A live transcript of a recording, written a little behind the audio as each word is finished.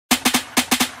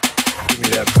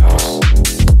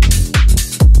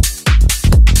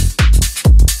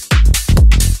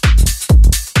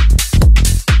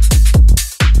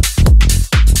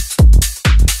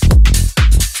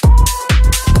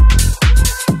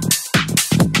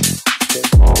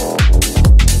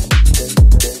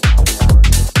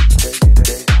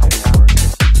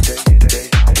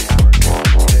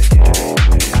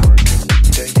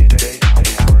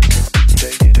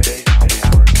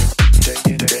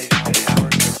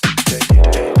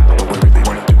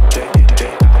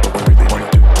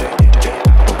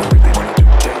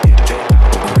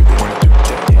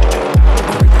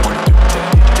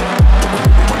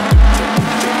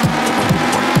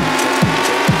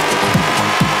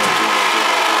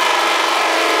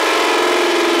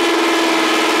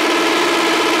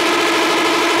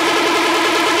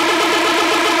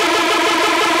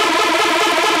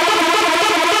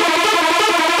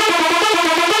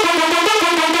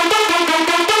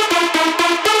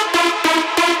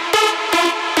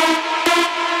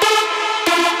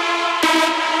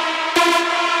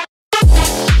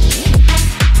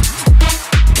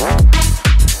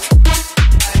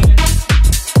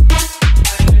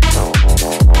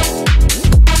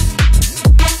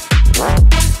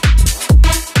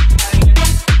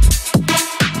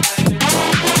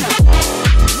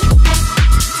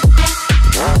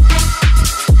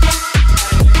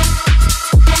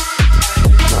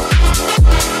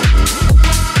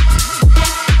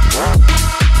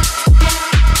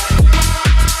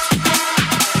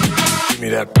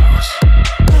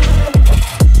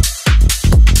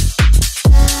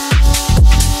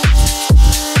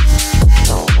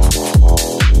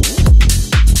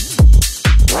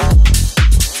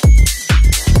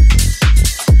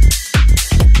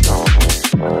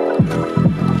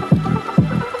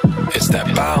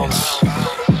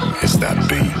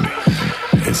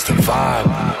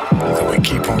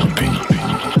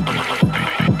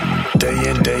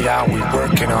out, we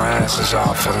working our asses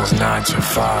off for those 9 to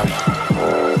 5.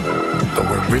 But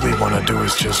what we really want to do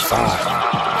is just vibe.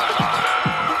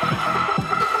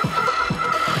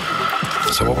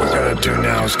 So what we're gonna do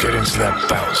now is get into that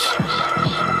bounce.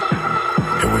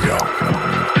 Here we go.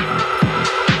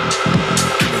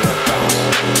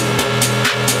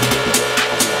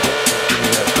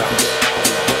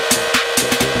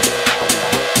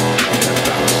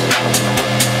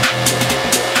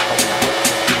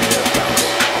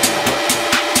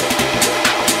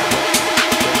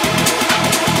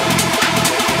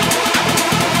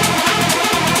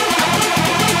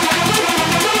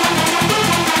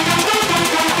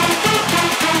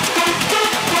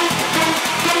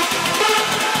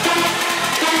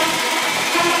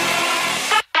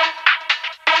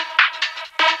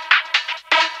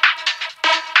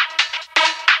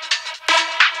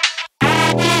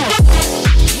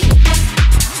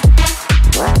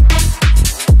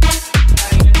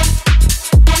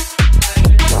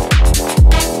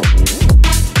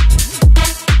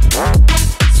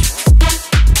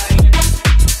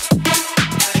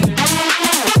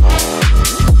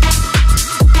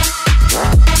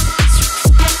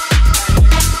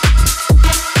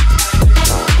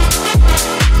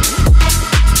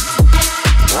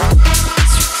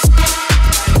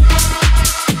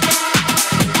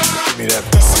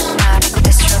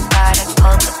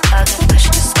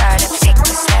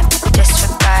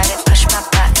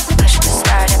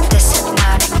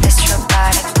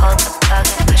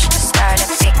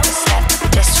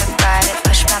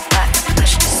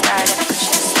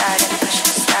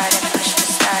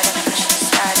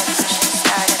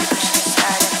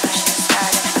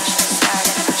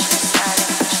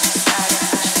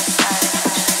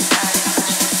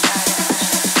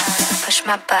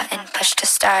 My button, push to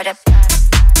start it.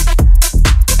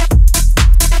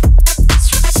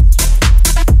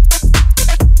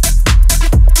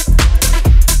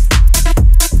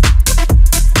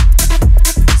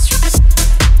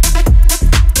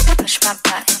 Push my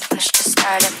button, push to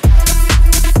start it.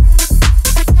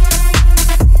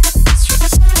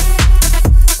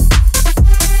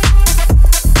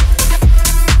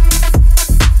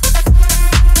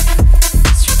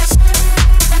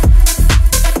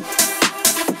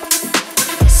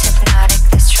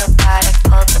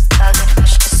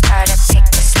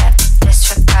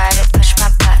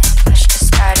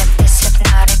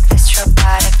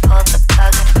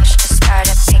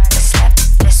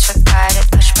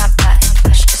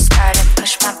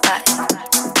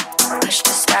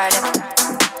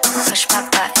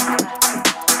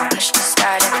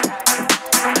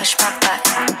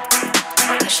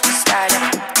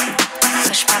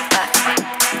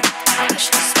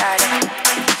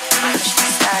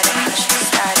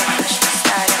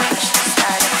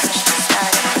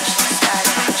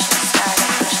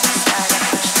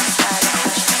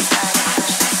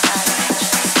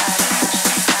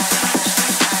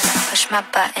 my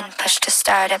button, push to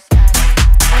start up.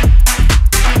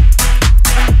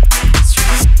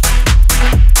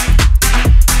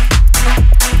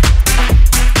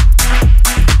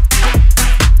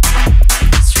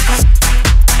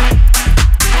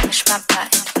 Push my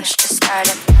button, push to start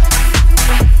up.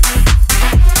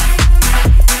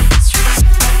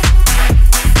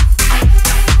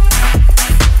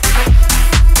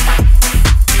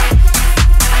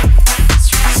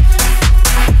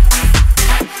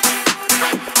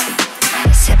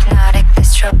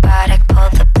 Robotic, pull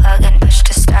the plug and push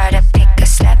to start up. Pick a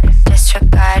step,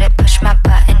 disregard it. Push my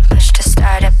button, push to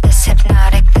start up. This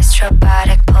hypnotic, this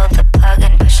robotic, pull the plug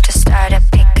and push to start up.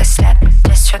 Pick a step,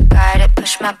 disregard it.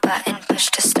 Push my button, push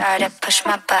to start up. Push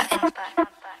my button,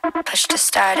 push to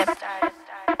start up.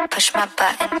 Push my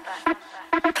button,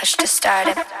 push to start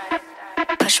up.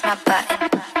 Push my button,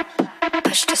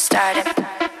 push to start up.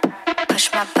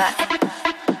 Push my button,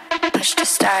 push to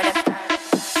start up.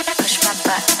 Push my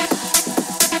button.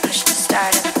 Push to start up. Push my button. Push to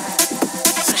start up.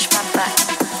 Push my button.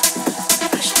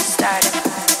 Push to start up.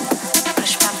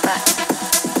 Push my button.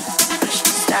 Push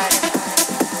to start up. Push to start up.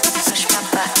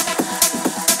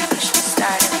 Push to start up. Push to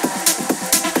start up.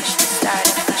 Push to start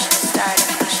up. Push to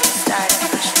start up. Push to start up. Push to start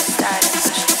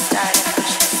up. Push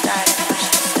to start up. Push to start up. Push to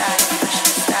start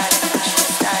up.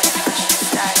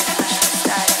 Push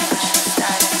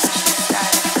to start up. Push to start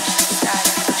up. Push to start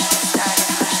up. Push to start up. Push to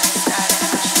start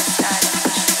up. Push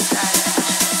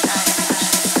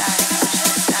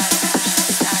to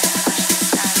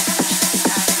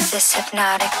start up. This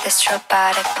hypnotic, this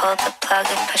robotic, pull the plug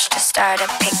and push to start up.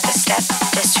 Pick a step,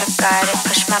 disregard it.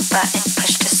 Push my button,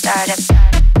 push to start up.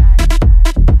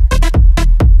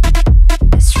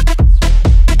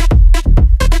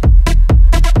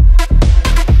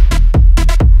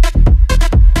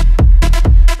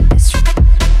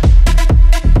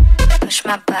 Push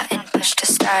my button, push to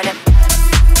start up.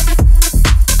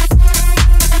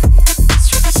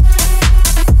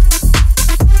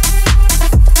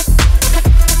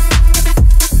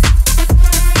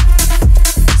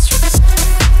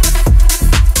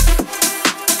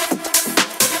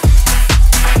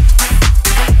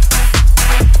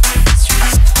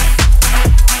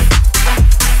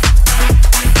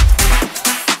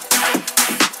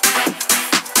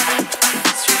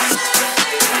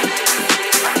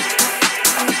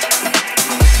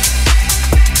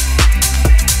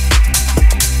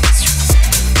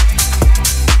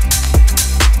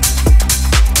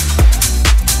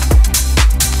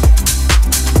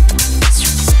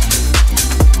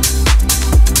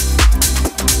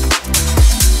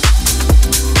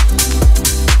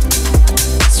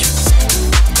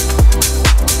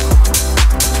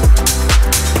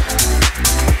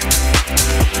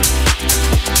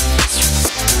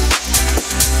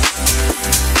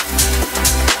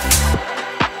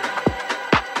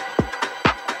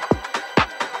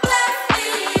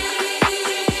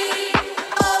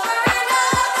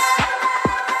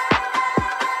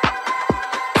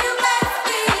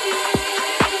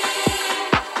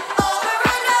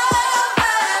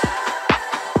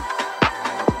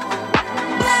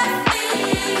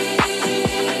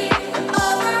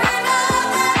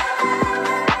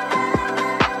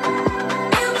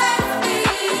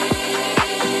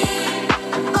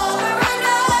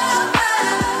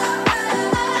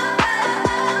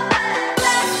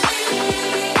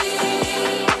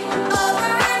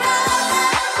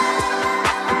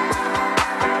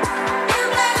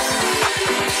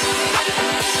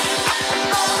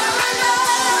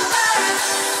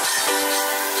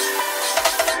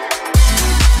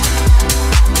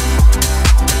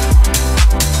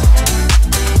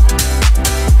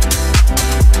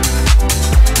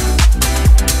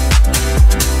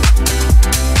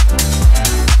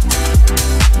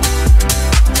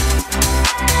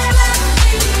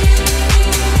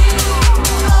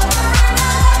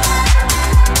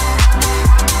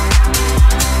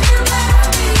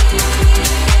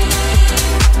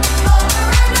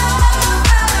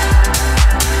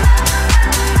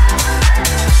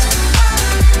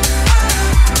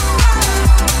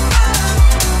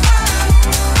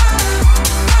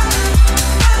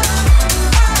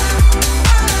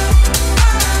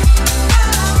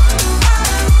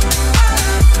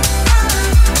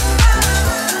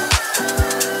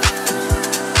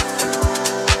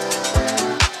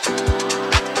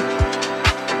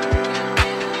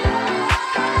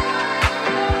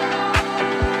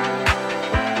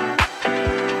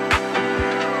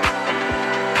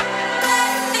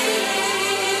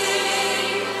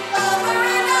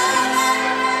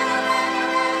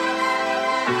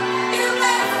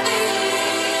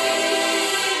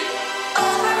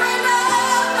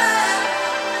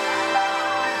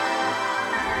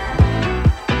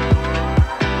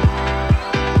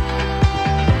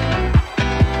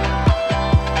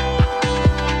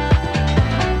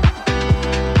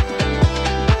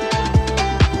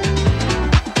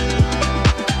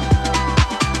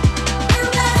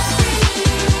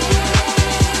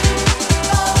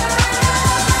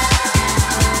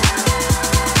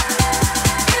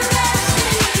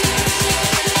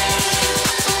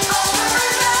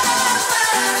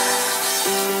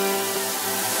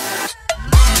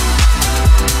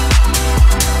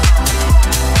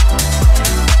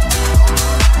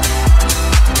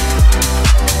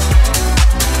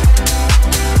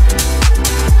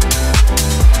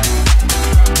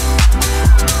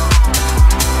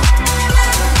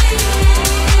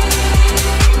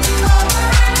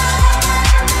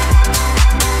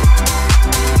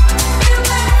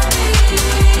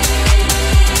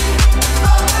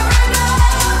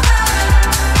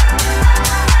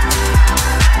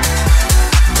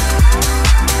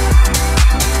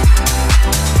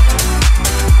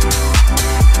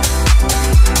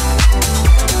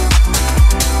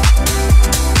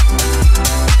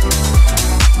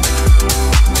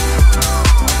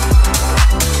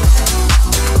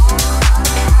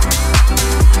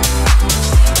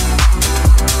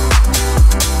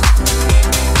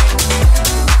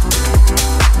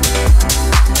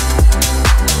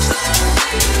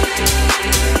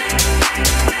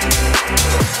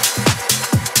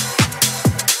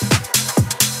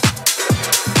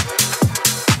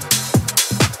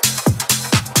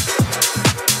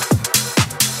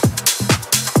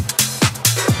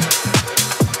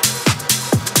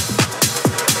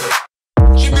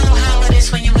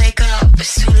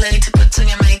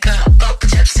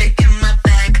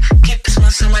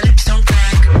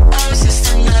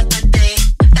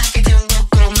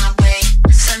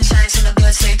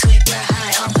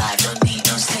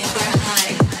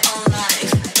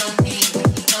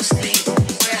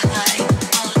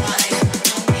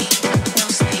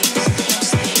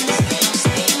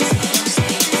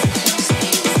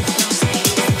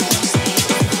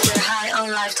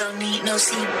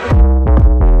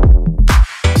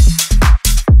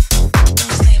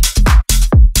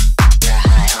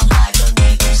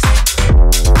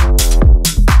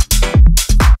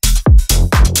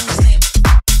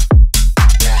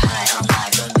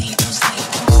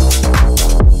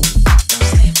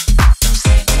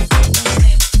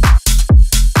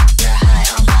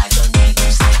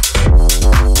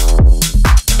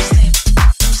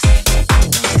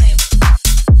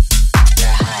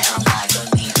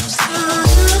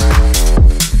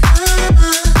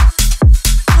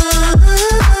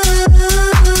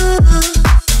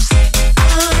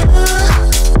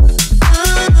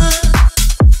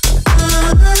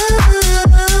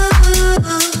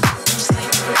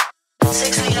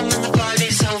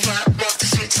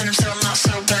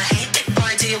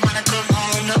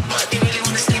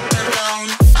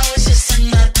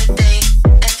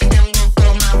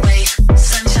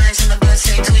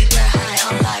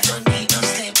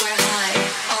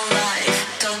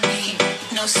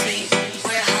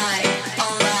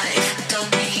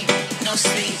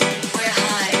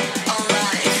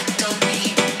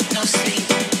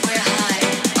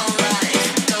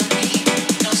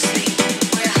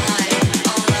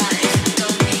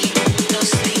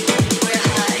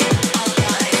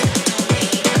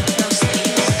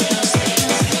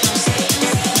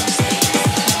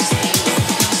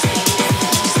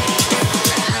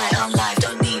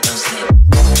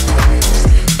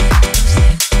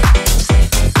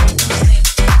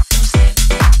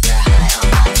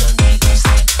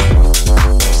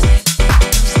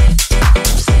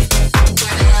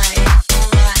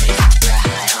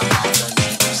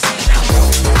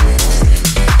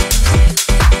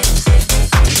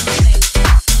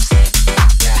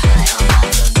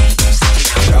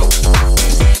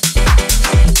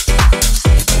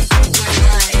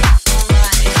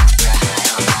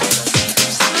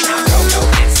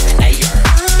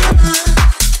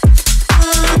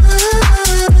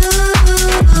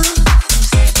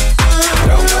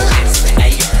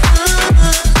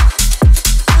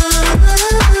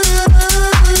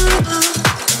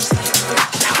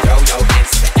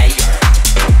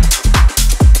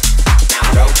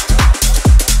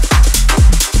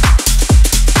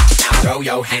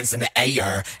 your hands in the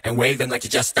air and wave them like you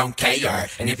just don't care.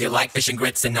 And if you like fish and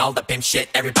grits and all the pimp shit,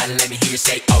 everybody let me hear you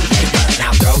say, oh yeah.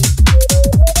 Now throw.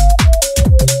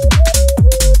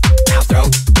 Now throw.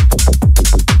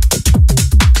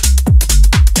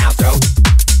 Now throw.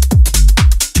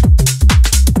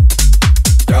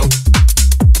 Throw.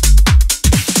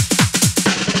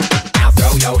 Now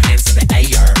throw your hands in the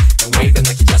air and wave them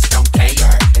like you just don't care.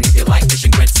 And if you like fish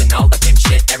and grits and all the pimp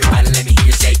shit, everybody let me hear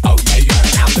you say, oh yeah.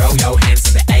 Now throw your hands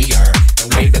in the air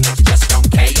and wave them like you just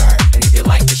don't care. And if you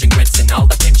like fish and grits and all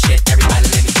the pimp shit, everybody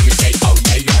let me hear you say, oh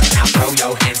yeah. Now throw your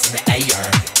hands in the air.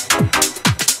 Throw.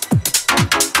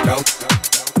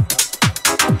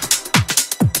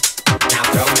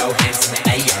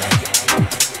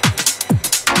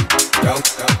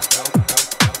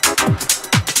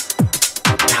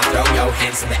 Now throw your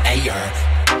hands in the air. Throw. Now throw your hands in the air.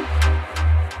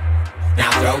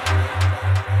 Now throw.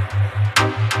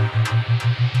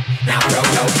 Now throw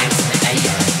your hands in the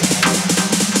air.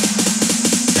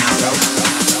 Now throw.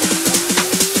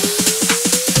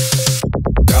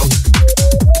 Throw.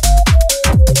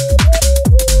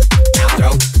 Now throw. Now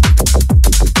throw.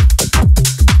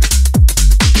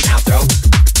 Now throw. Now throw. Now throw. Now throw. Now throw.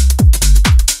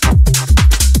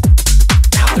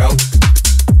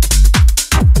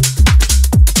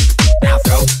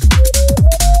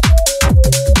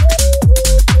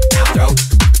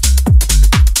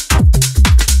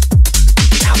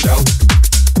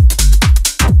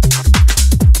 Now throw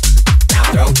your hands in the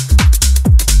air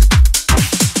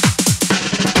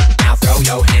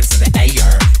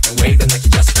and wave them like you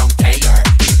just don't care.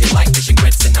 If you like fish and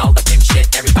grits and all the pimp shit,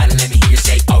 everybody let me hear you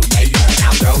say, oh yeah.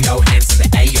 Now throw your hands in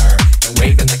the air and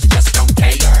wave them like you just don't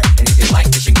care. And if you like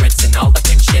fish and grits and all the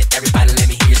pimp shit, everybody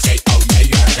let me hear you say, oh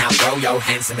yeah. Now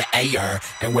throw your hands in the air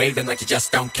and wave them like you just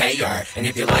don't care. And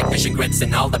if you like fish and grits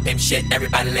and all the pimp shit,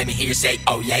 everybody let me hear you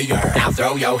say, oh yeah. Now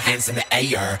throw your hands in the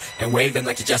air and wave them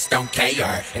like you just don't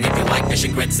care. And if you like fish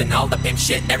and grits and all the pimp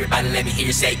shit, everybody let me hear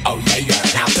you say, oh yeah.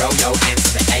 Now throw your hands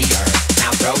in the air.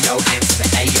 Now throw your hands in the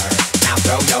air. Now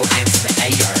throw your hands in the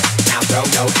air. Now throw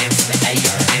your hands in the air.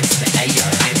 Hands in the air.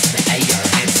 Hands in the air.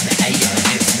 Hands in the air.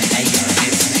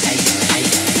 Hands in the air.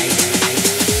 Hands in the air.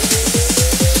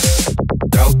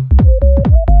 Throw.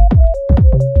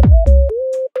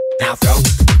 Now throw.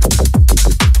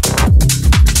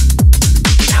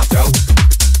 Now throw. Now throw.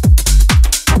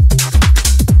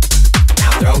 Now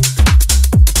throw. Now throw. Now throw. Now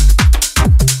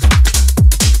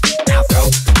throw. Now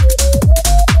throw.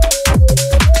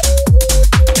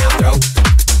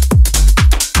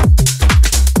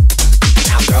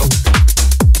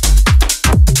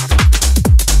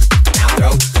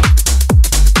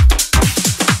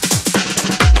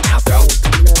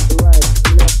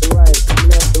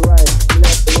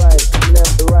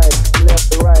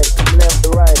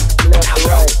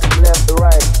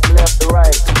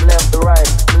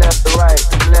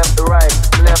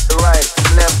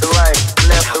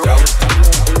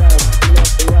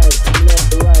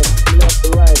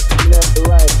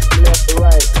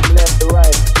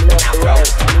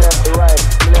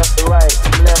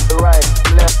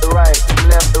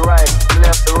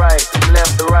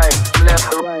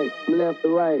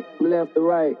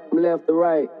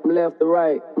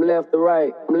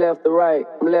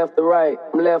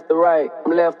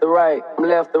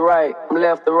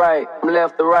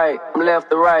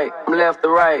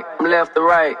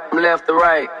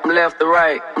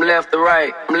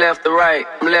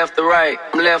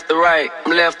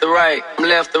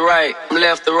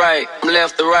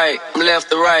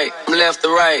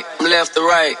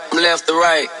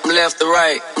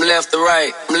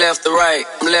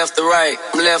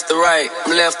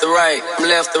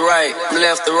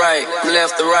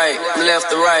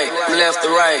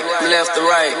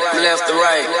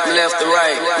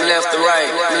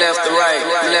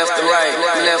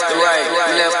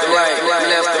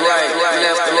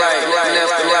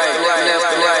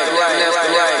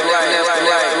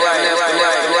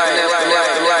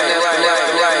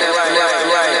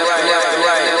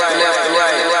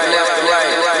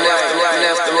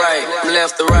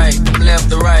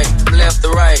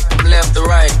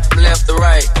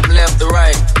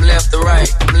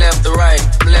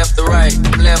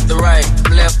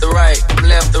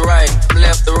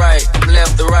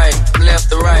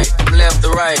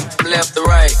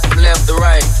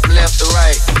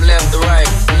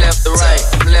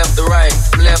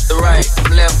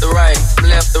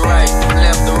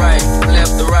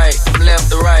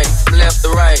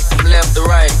 left to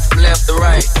right,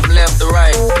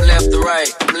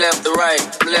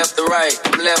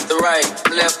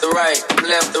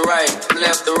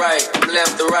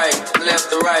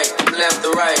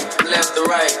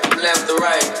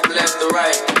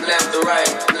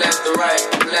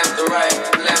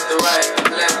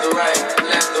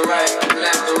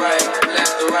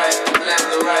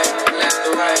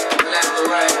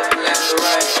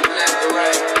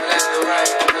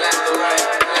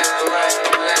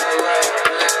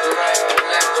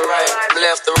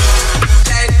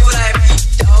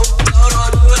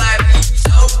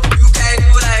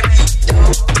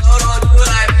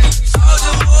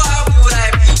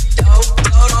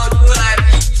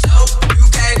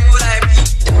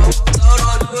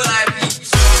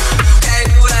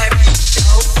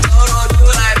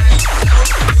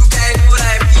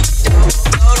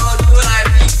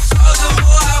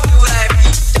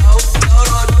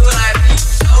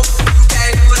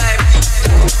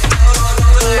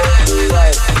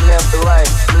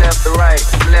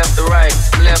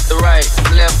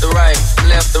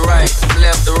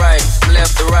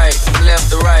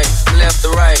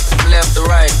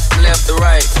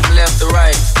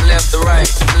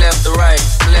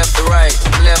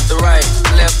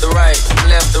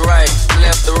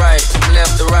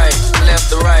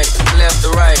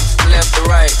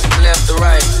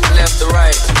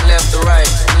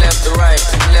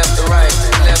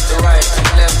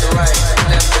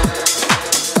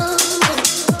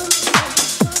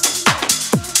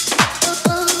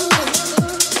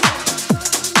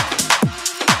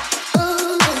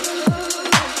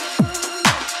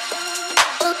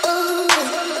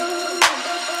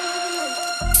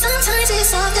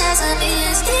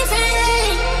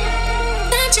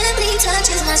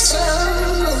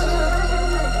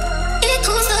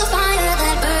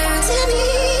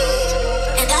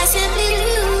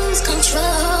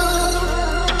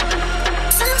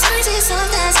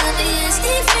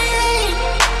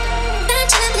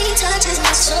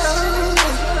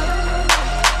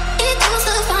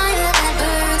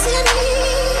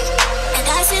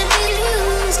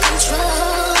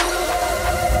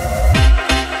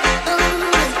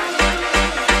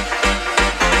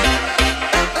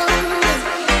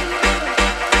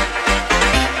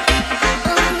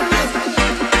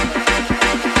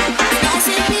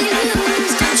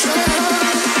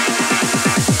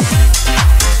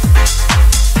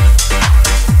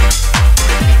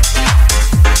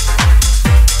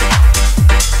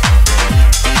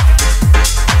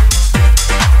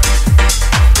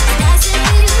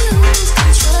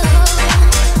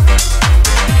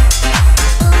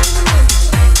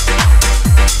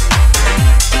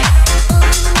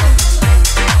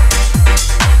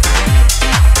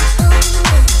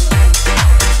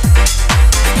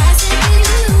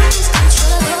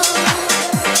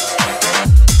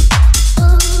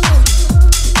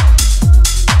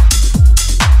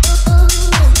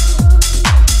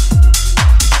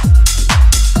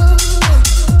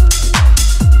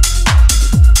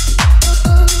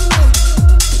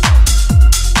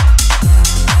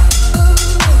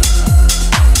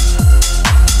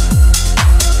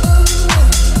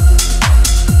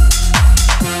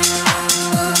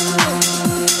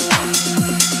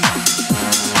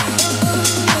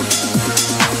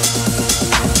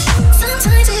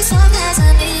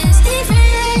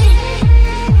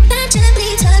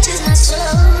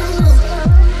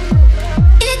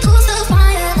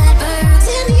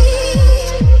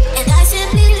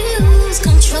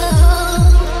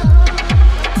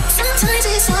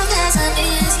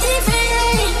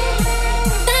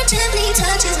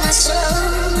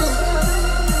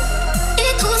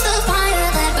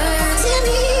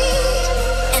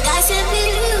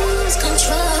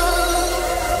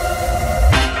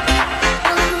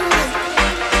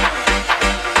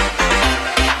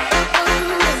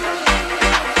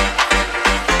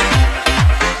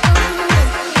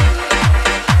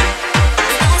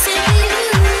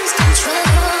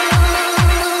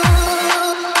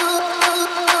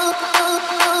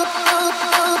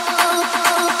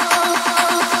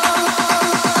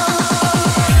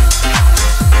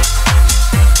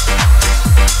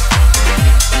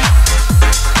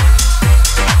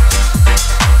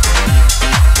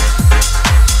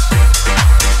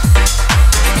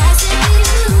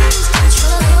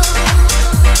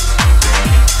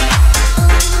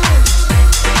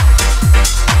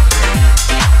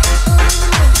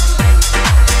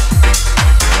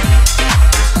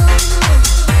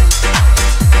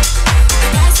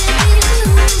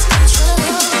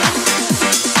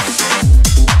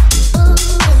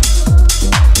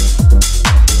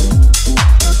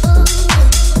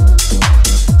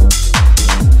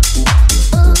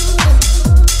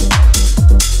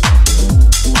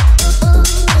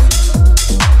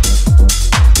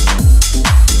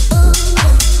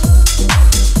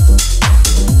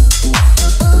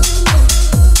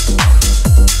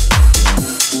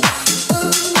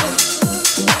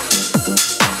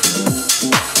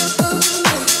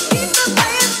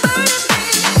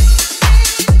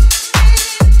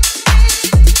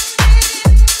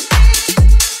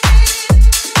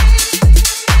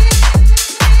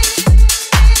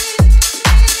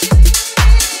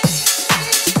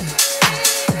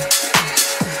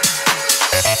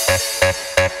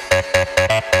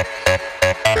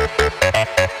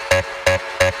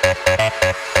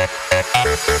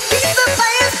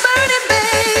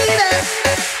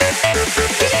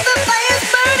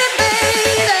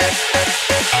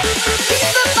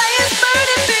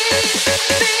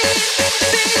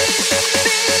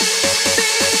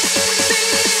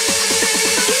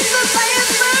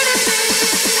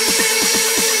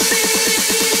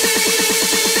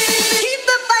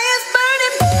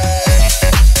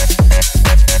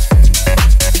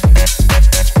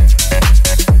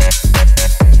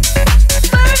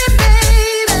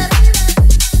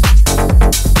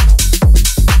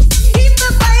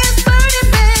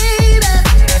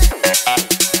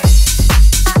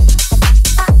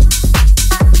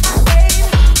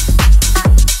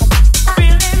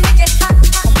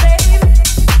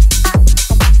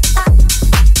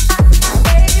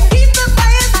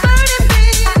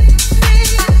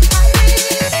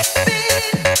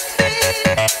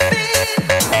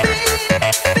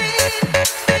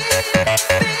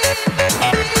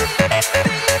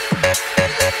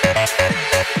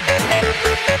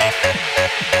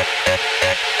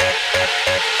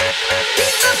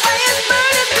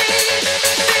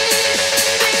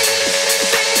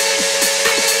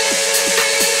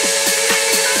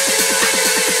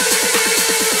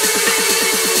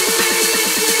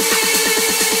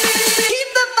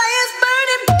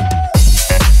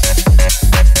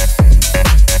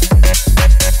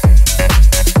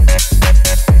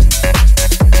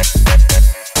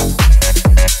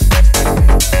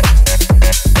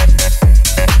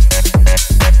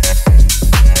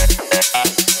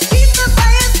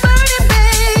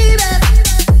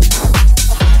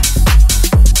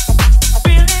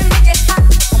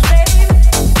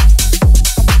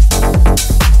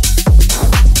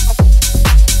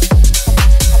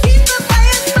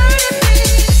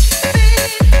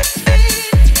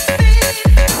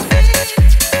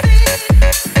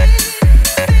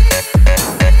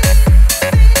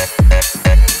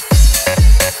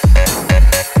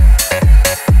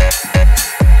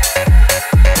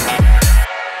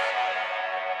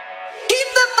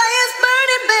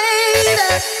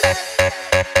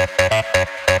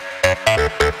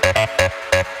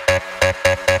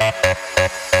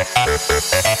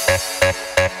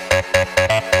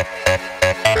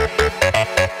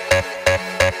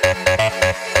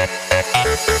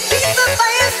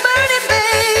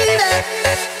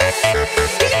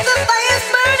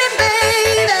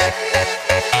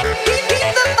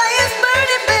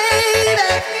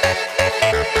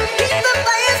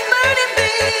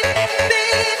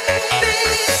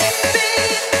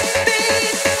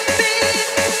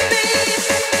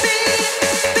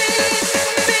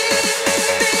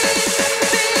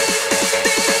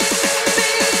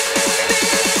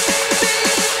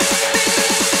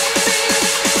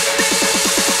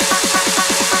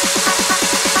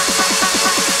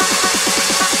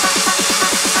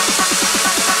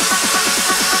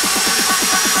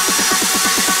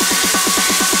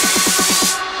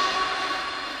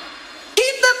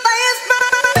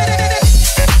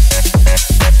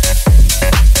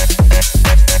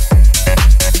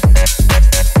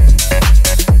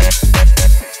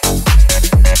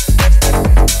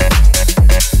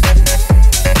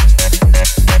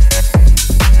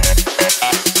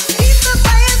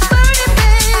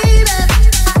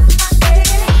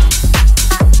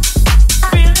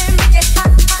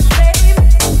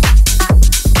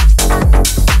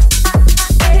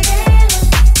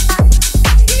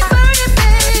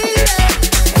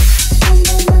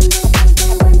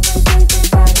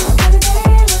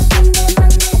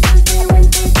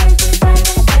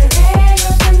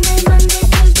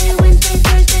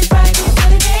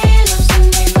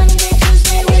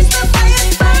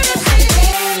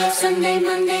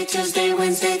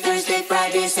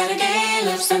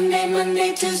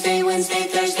 Monday, Tuesday, Wednesday,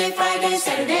 Thursday, Friday,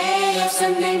 Saturday. Love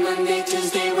Sunday, Monday,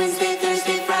 Tuesday, Wednesday,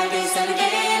 Thursday, Friday,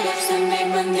 Saturday. Love Sunday,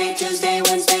 Monday, Tuesday,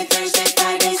 Wednesday, Thursday,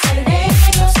 Friday, Saturday.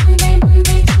 Love Sunday,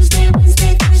 Monday, Tuesday,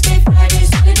 Wednesday, Thursday, Friday,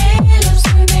 Saturday. Love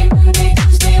Sunday, Monday,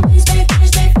 Tuesday, Wednesday,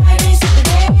 Thursday, Friday,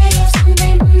 Saturday. Love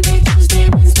Sunday, Monday, Tuesday,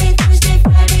 Wednesday, Thursday,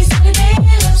 Friday, Saturday.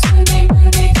 Love Sunday,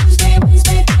 Monday, Tuesday,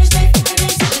 Wednesday, Thursday,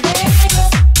 Friday, Saturday.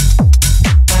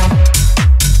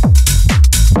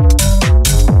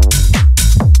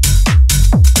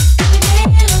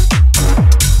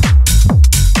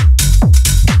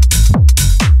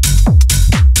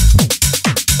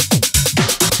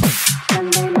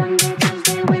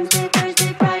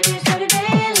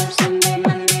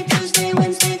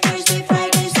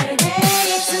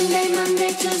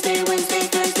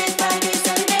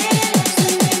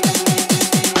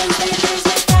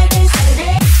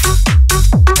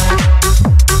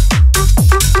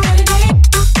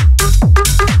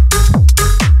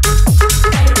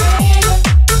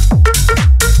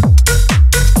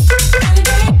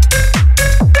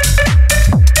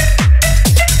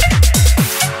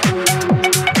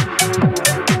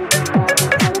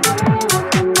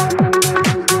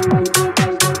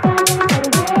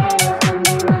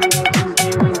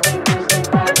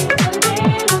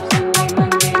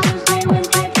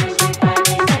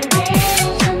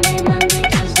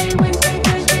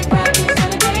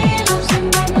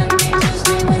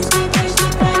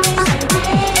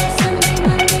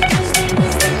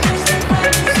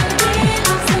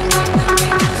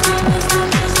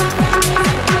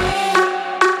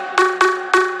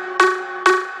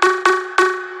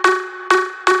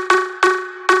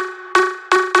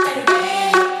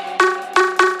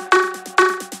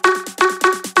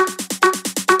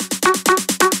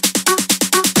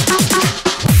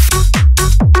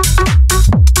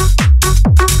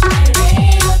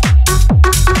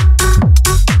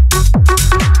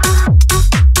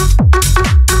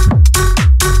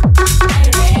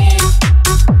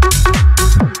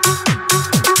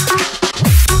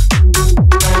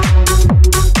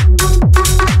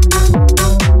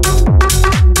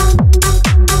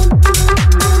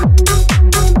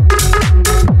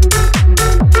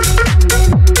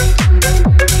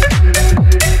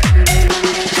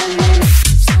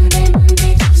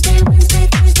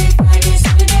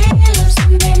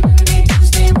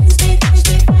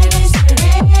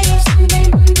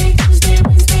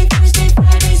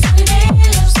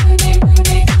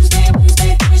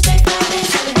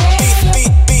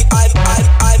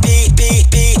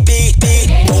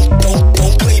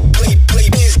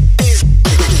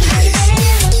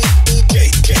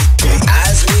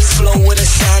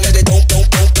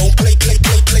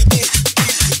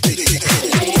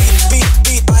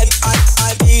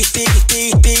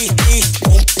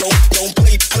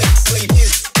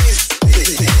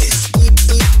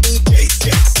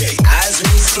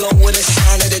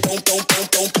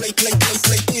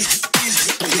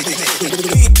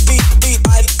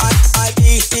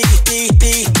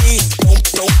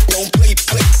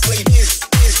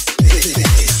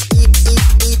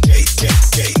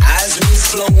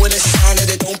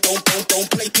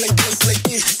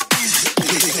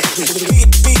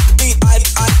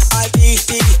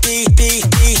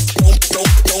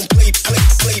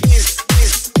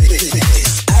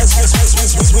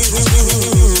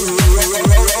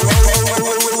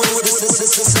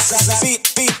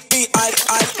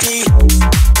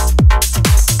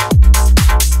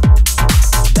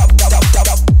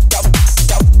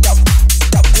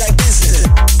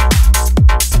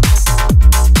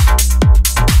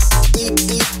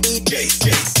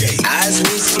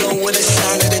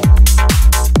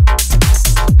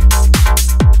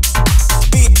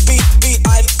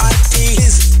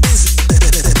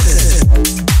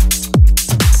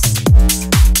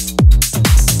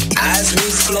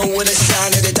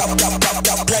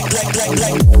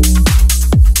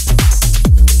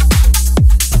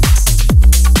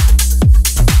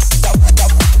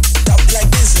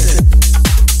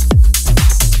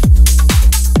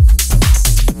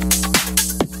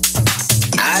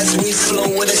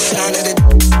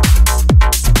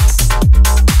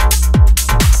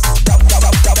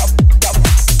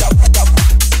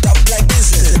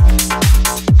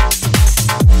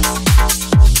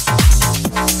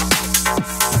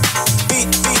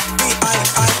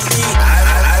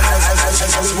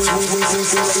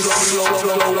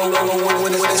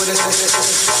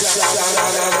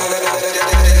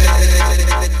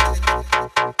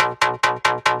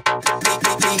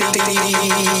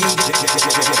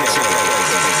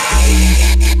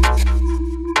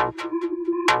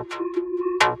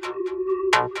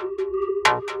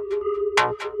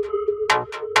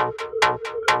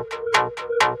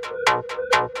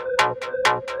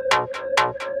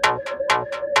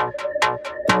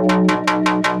 As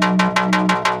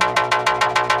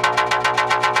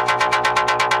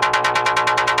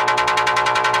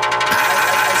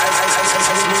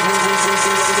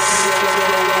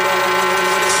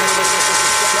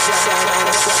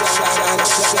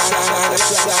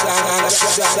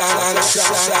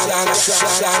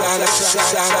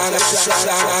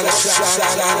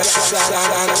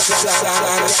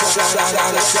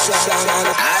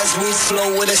we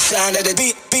flow with the sound of the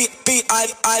beat,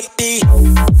 B-I-I-D.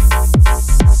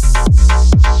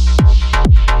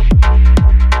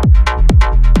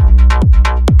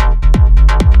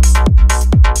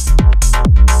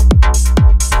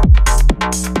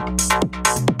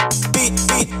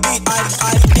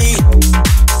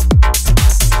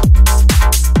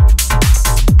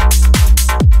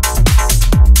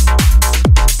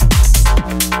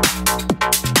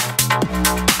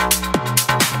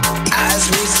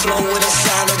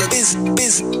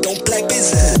 Don't play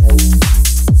business.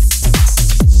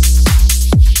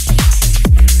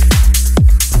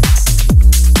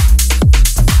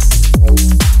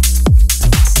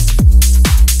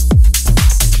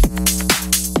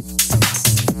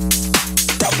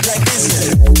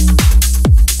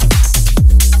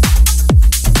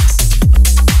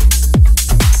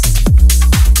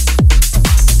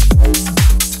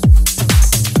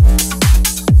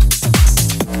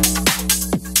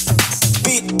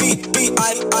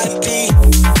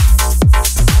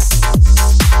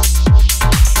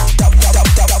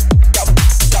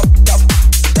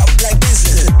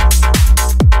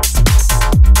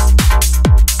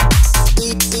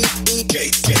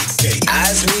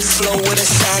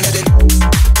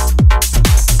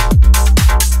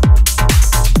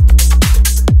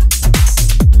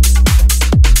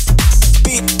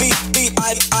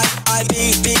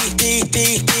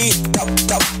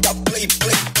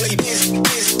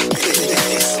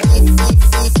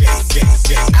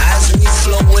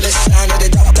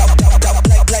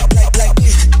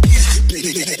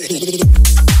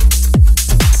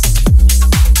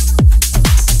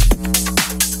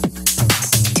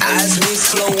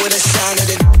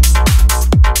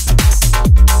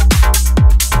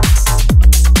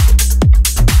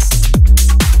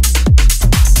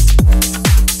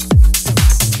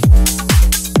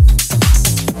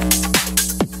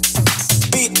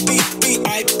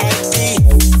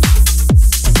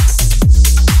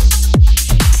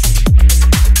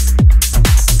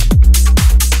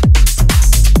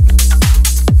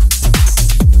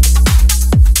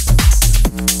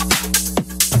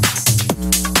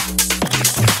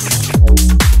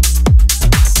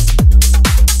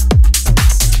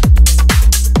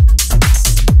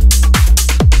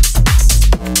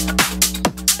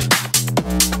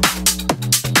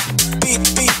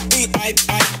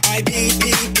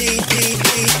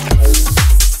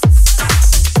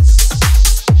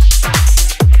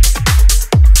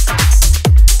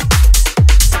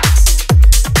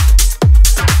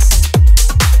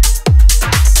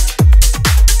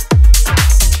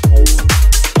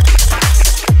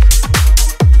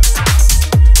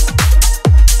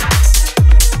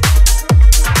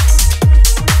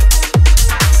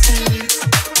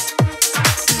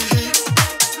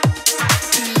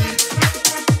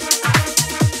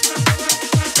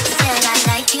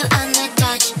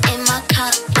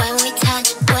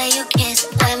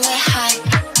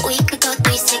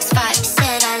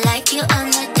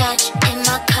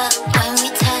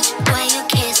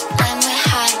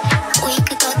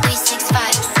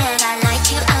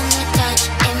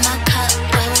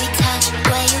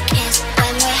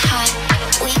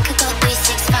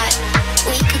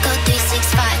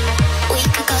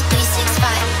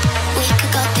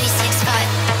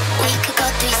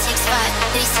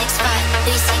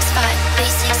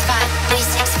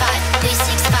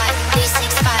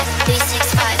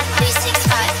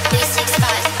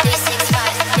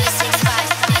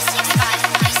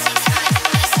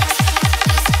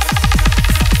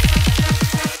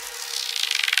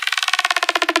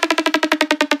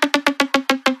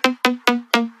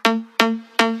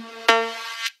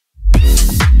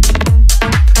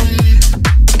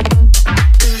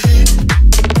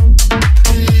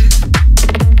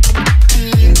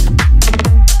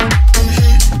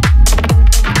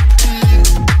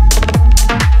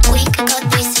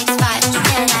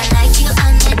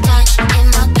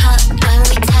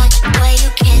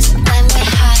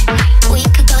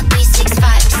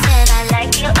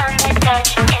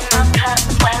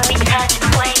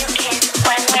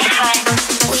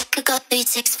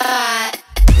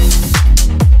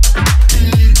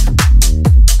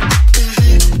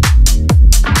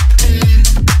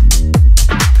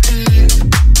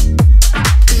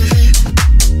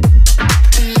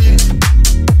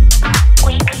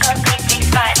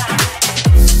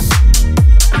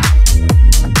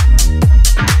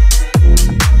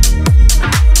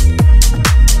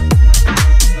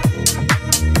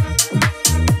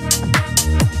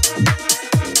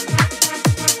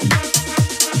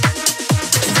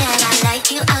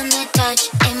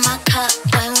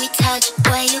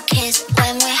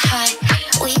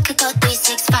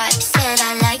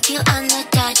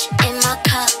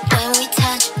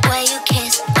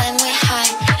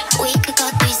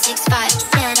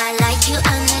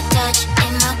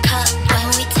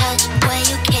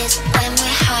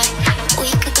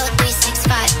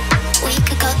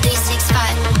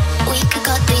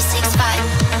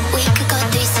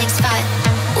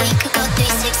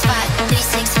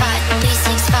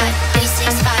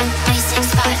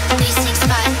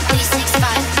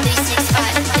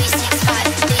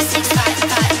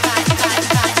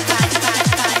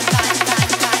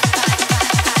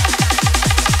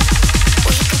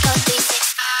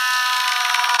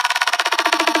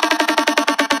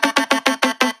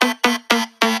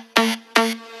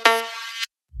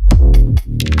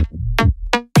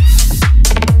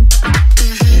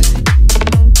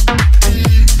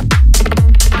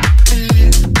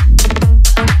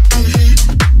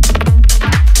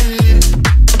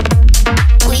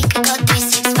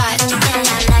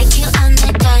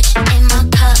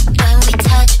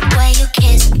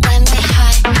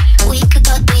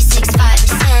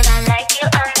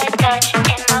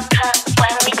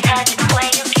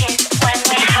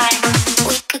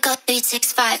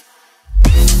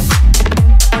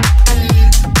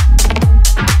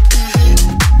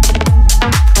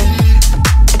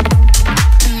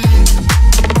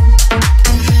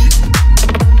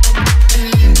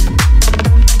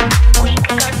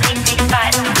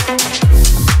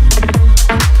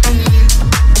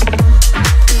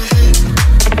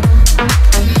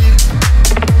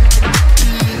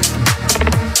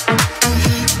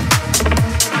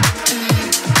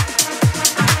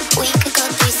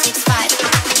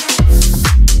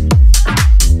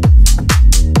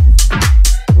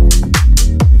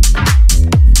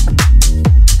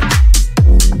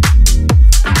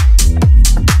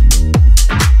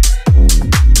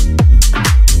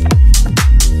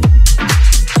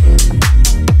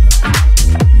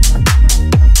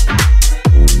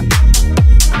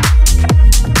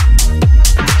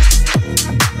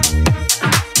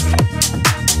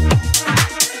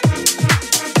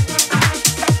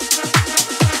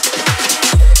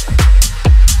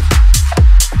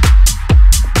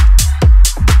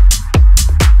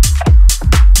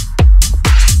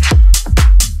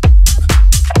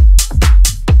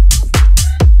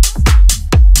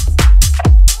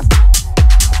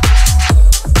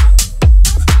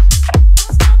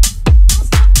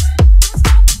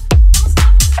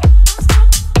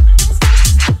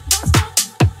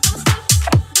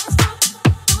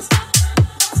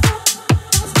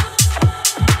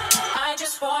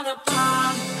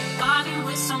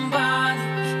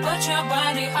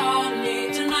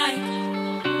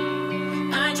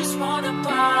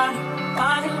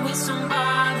 body with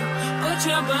somebody. Put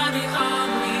your body on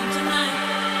me.